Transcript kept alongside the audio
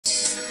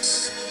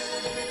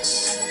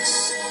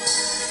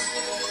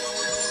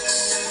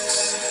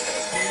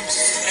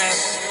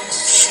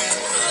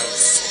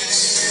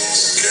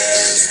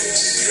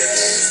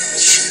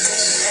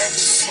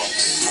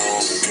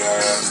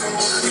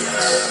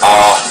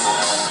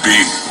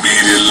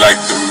Beat it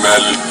like the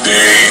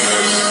melody.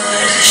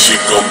 She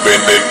gon'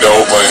 bend it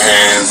over,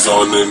 hands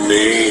on her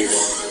knees.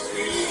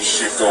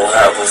 She gon'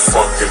 have a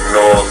fucking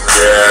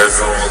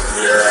orgasm.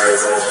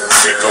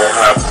 She gon'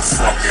 have a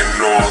fucking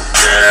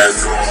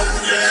orgasm.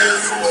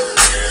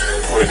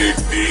 Put it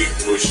deep,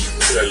 what she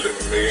telling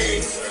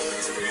me?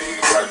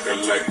 Rock her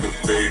like a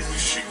baby,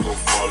 she gon'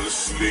 fall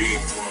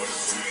asleep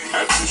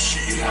after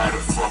she had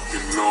a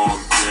fucking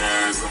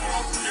orgasm.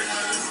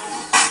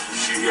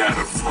 She had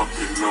a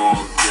fucking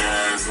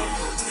orgasm.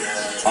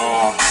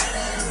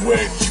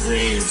 Wet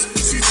dreams,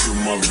 see through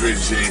my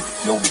vision.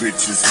 No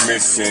bitches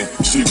missing.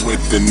 She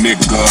with the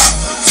nigga,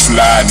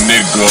 fly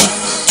nigga,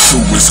 too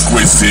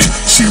exquisite.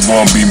 She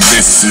won't be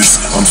misses.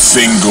 I'm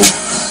single,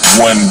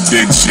 one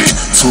digit,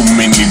 too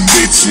many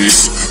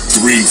bitches.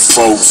 3,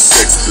 4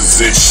 sex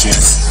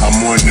positions.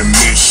 I'm on a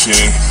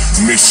mission,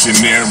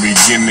 missionary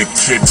in the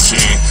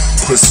kitchen.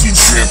 Pussy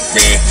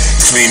dripping,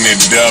 clean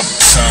it up,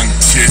 tongue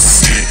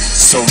kiss it.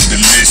 So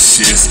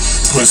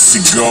delicious,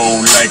 pussy go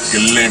like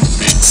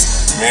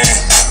Olympics. Man,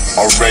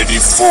 already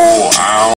full, I don't